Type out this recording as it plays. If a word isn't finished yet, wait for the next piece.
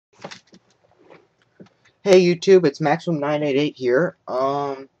Hey YouTube, it's Maximum988 here.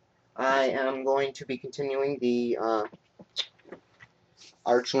 I am going to be continuing the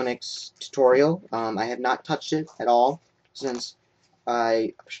Arch Linux tutorial. I have not touched it at all since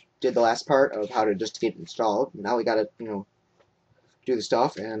I did the last part of how to just get it installed. Now we gotta, do the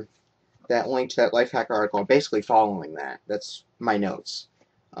stuff, and that link to that Lifehacker article, I'm basically following that. That's my notes.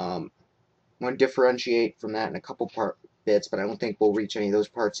 I'm going to differentiate from that in a couple bits, but I don't think we'll reach any of those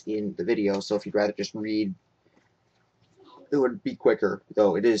parts in the video, so if you'd rather just read, it would be quicker,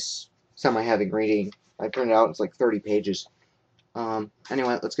 though it is semi-heavy reading. I printed it out, it's like 30 pages.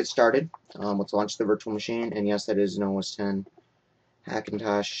 Anyway, let's get started. Let's launch the virtual machine, and yes, that is an OS 10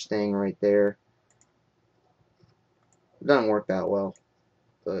 Hackintosh thing right there. It doesn't work that well,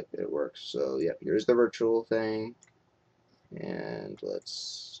 but it works. So, yeah, here's the virtual thing, and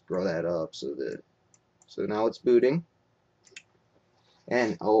let's grow that up so now it's booting.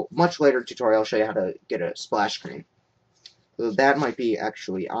 And much later tutorial, I'll show you how to get a splash screen. So that might be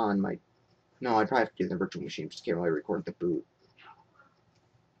actually on my... No, I'd probably have to do the virtual machine, because I can't really record the boot.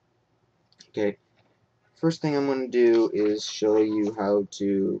 Okay, first thing I'm going to do is show you how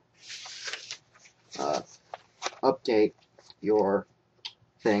to update your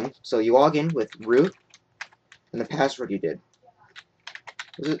thing. So you log in with root and the password you did.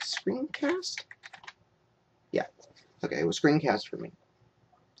 Was it screencast? Yeah. Okay, it was screencast for me.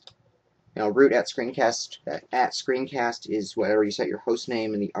 Now root at screencast is whatever you set your host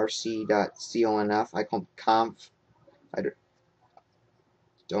name in the rc.conf. I call it conf. I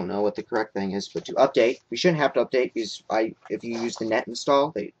don't know what the correct thing is, but to update, we shouldn't have to update because if you use the net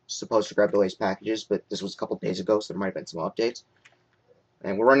install, they're supposed to grab the latest packages, but this was a couple days ago, so there might have been some updates.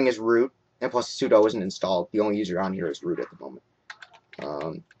 And we're running as root, and plus sudo isn't installed. The only user on here is root at the moment.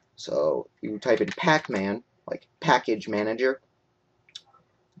 So you type in pacman, like package manager,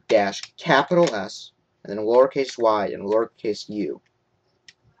 dash capital S, and then a lowercase y and a lowercase u.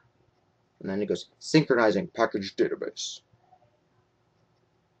 And then it goes synchronizing package database.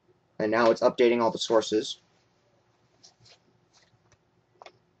 And now it's updating all the sources.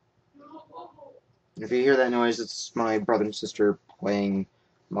 And if you hear that noise, it's my brother and sister playing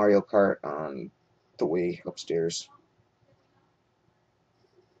Mario Kart on the Wii upstairs.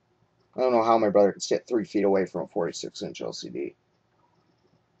 I don't know how my brother can sit 3 feet away from a 46-inch LCD.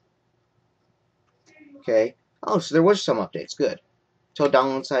 Okay. Oh, so there was some updates. Good. Total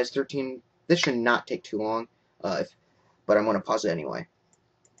download size 13. This should not take too long, but I'm going to pause it anyway.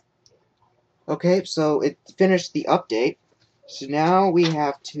 Okay, so it finished the update. So now we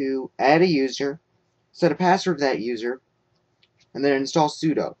have to add a user, set a password to that user, and then install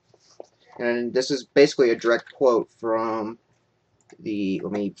sudo. And this is basically a direct quote from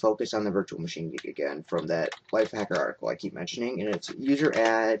let me focus on the virtual machine again, from that Lifehacker article I keep mentioning, and it's user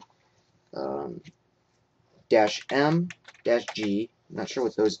add -m -g, I'm not sure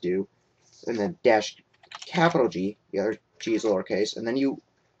what those do, and then capital G, the other G is lowercase, and then you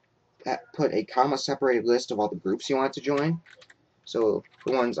put a comma-separated list of all the groups you want to join. So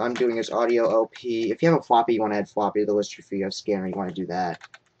the ones I'm doing is audio, LP. If you have a floppy, you want to add floppy to the list. If you have scanner, you want to do that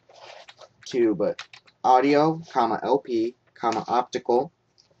too. But audio, comma LP, comma optical,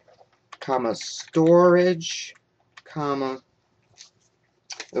 comma storage, comma...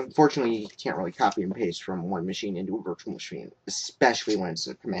 Unfortunately, you can't really copy and paste from one machine into a virtual machine, especially when it's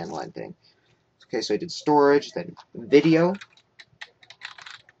a command line thing. Okay, so I did storage, then video,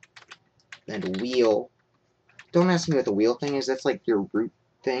 then wheel. Don't ask me what the wheel thing is. That's like your root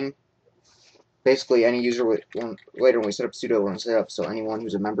thing. Basically, any user later when we set up sudo, we're set up so anyone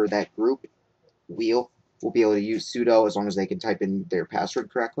who's a member of that group wheel will be able to use sudo as long as they can type in their password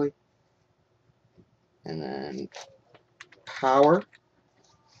correctly. And then power.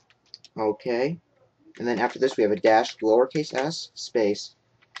 Okay. And then after this, we have a dash lowercase s space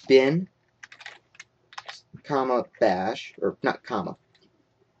bin comma bash, or not comma,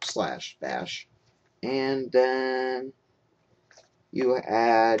 slash bash. And then you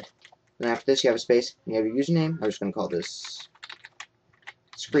add, and after this you have a space, and you have your username. I'm just going to call this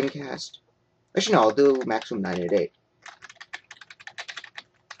screencast. Actually, no, I'll do Maximum988.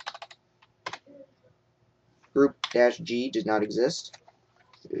 Group-G does not exist.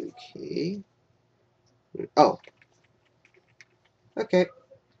 Okay. Oh. Okay.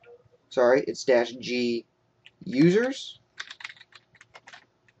 Sorry, it's -G users.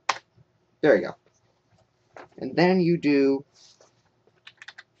 There you go. And then you do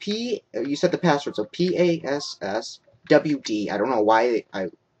you set the password, so PASSWD. I don't know why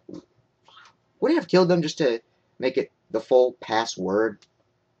I would have killed them just to make it the full password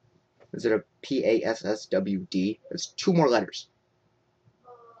instead of PASSWD. It's 2 more letters.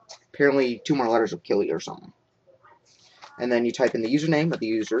 apparently 2 more letters will kill you or something. And then you type in the username of the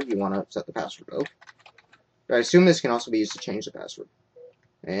user you want to set the password of. But I assume this can also be used to change the password.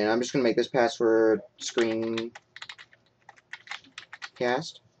 And I'm just going to make this password screencast.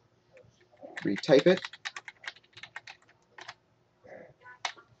 Retype it.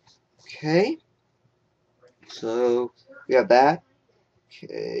 Okay. So we have that.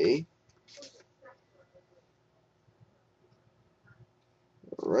 Okay.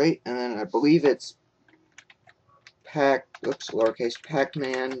 Alright, and then I believe it's lowercase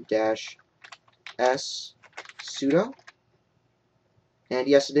pacman-s sudo. And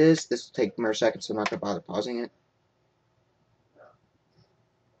yes, it is. This will take more seconds, so I'm not going to bother pausing it.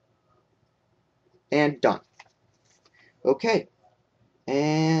 And done. Okay.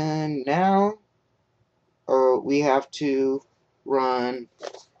 And now we have to run,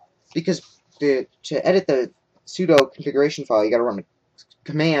 because to edit the sudo configuration file, you got to run a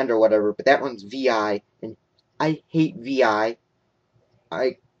command or whatever, but that runs vi, and I hate vi.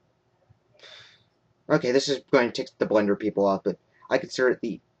 Okay, this is going to tick the Blender people off, but I consider it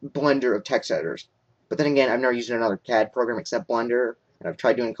the Blender of text editors. But then again, I've never used another CAD program except Blender, and I've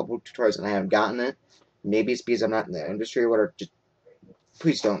tried doing a couple of tutorials and I haven't gotten it. Maybe it's because I'm not in the industry or whatever. Just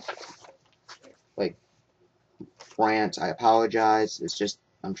please don't, like, rant. I apologize. It's just,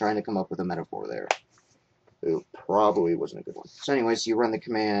 I'm trying to come up with a metaphor there. It probably wasn't a good one. So anyways, you run the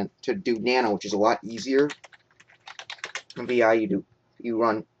command to do nano, which is a lot easier. In VI, you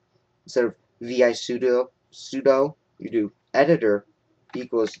run, instead of vi sudo, you do editor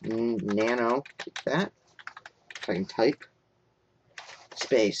equals nano, like that. If I can type,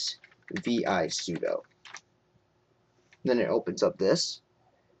 space, vi sudo. Then it opens up this.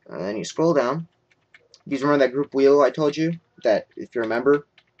 And then you scroll down. You remember that group wheel I told you? That, if you remember,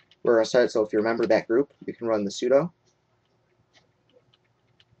 where I started, so if you remember that group, you can run the sudo.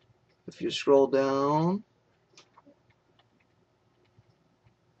 If you scroll down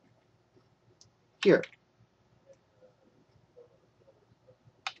here,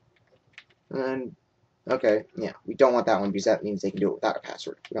 and then, okay, yeah, we don't want that one because that means they can do it without a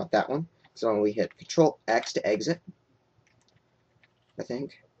password. We want that one. So we hit Control X to exit, I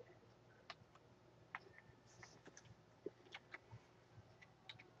think.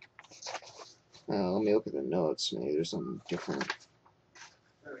 Let me look at the notes. Maybe there's something different.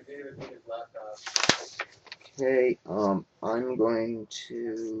 Okay, I'm going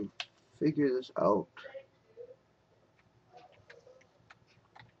to figure this out.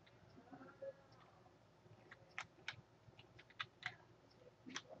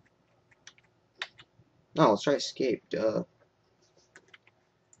 No, let's try escape, duh.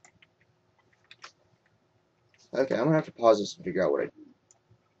 Okay, I'm gonna have to pause this and figure out what I...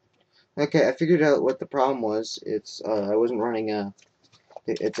 Okay, I figured out what the problem was. It's, I wasn't running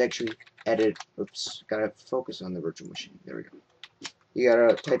it's actually edit... Oops, gotta focus on the virtual machine. There we go. You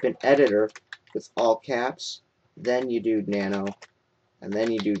gotta type in editor with all caps, then you do nano, and then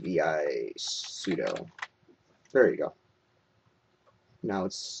you do vi sudo. There you go. Now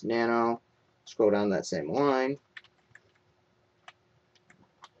it's nano. Scroll down that same line.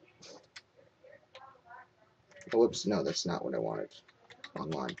 Oh, whoops, no, that's not what I wanted.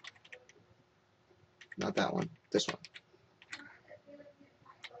 Wrong line. Not that one. This one.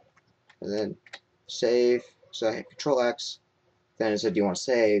 And then save. So I hit Control X. Then it said, do you want to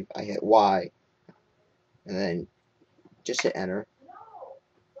save? I hit Y. And then just hit enter.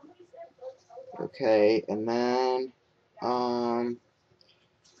 Okay, and then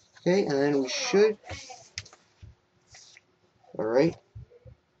okay, and then we should... Alright.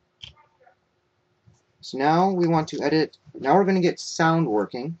 So now we want to edit. Now we're going to get sound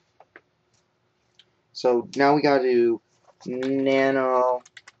working. So now we got to do nano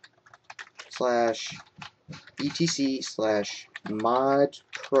slash etc slash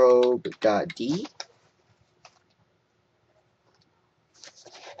modprobe.d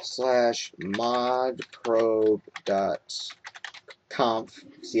slash modprobe.conf,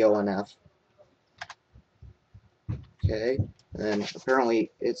 C-O-N-F. Okay, and then apparently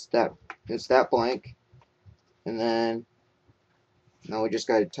it's that blank, and then now we just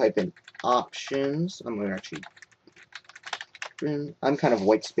got to type in options. I'm gonna actually... I'm kind of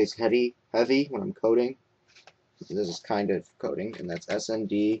white space heavy when I'm coding. This is kind of coding, and that's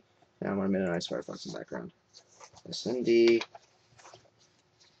SND. Now I'm going to minimize Firefox in the background. SND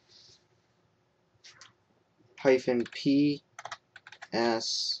hyphen PS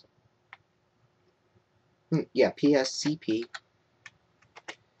PSCP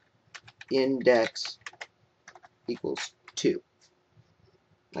index equals 2,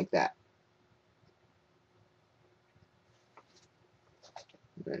 like that.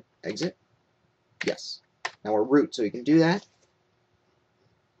 Exit. Yes. Now we're root, so we can do that.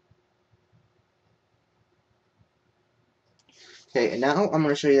 Okay, and now I'm going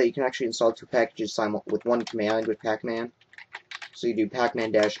to show you that you can actually install 2 packages with one command with pacman. So you do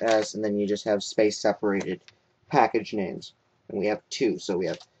pacman-s, and then you just have space-separated package names. And we have 2, so we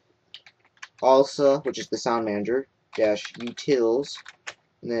have ALSA, which is the sound manager, -utils,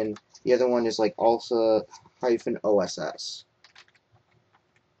 and then the other one is like ALSA-OSS.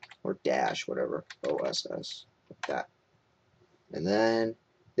 Or dash, whatever, OSS, like that. And then,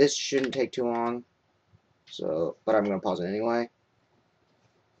 this shouldn't take too long, so, but I'm going to pause it anyway.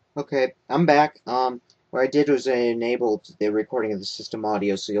 Okay, I'm back. What I did was I enabled the recording of the system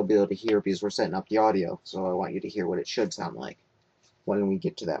audio so you'll be able to hear because we're setting up the audio. So I want you to hear what it should sound like when we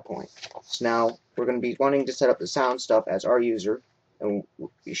get to that point. So now we're going to be wanting to set up the sound stuff as our user, and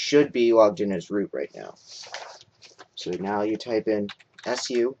we should be logged in as root right now. So now you type in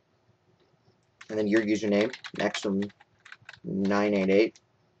SU, and then your username, next from 988,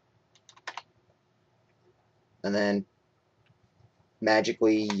 and then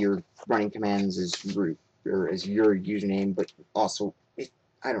magically you're running commands as root, or as your username, but also,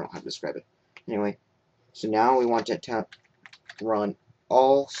 I don't know how to describe it. Anyway, so now we want to run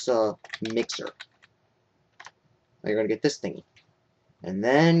ALSA mixer. Now you're going to get this thingy. And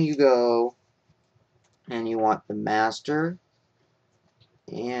then you go, and you want the master,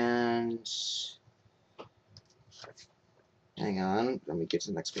 and hang on, let me get to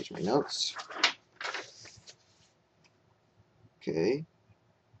the next page of my notes. Okay.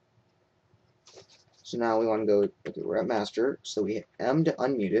 So now we want to go, okay, we're at master, so we hit M to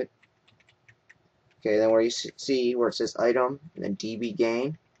unmute it. Okay, then where you see where it says item, and then dB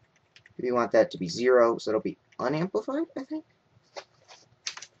gain, if you want that to be 0, so it'll be unamplified, I think.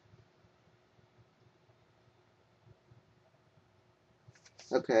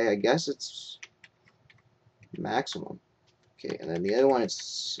 Okay, I guess it's maximum. Okay, and then the other one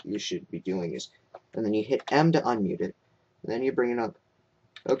you should be doing is, and then you hit M to unmute it, and then you bring it up.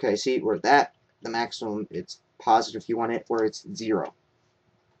 Okay, see where the maximum, it's positive if you want it, where it's 0.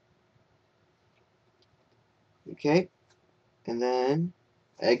 Okay, and then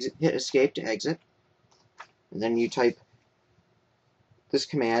exit, hit escape to exit, and then you type this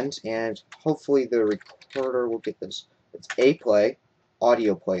command, and hopefully the recorder will get this. It's A play,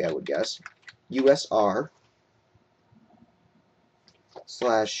 audio play, I would guess,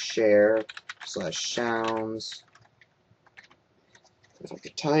 usr/share/sounds. If I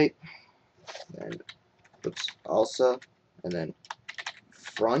could type, and oops, ALSA, and then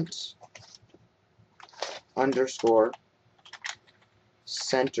front _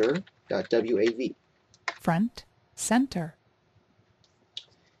 center.wav. Front center.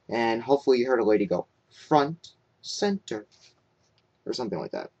 And hopefully you heard a lady go, front center, or something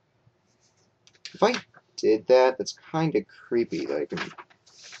like that. If I did that, that's kind of creepy that I can,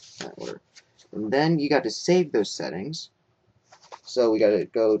 whatever. And then you got to save those settings. So we got to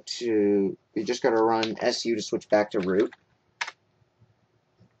go to, we just got to run SU to switch back to root.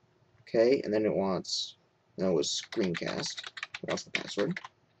 Okay, and then it wants, no, it was screencast. It wants the password.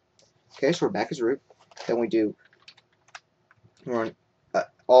 Okay, so we're back as root. Then we do, run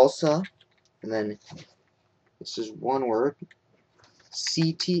ALSA, and then this is one word,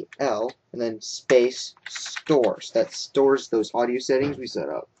 CTL, and then space stores. That stores those audio settings we set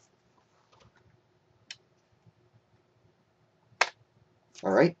up.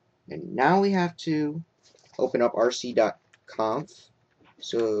 Alright, and now we have to open up rc.conf.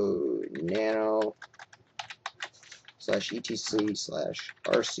 So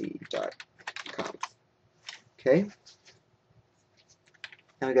nano/etc/rc.conf. Okay.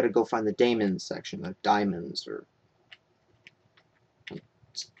 Now we gotta go find the daemons section, of diamonds, or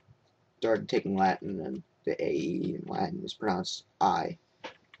started taking Latin, and the AE in Latin is pronounced I.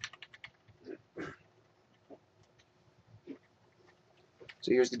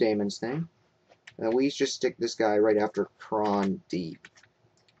 So here's the daemons thing. And we just stick this guy right after cron D.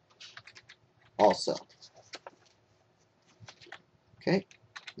 Also. Okay,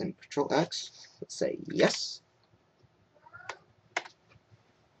 then Control X. Let's say yes.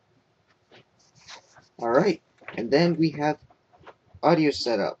 Alright, and then we have audio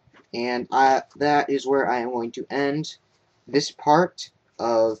setup. And that is where I am going to end this part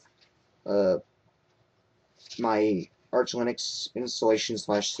of my Arch Linux installation /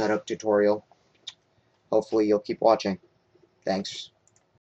 setup tutorial. Hopefully you'll keep watching. Thanks.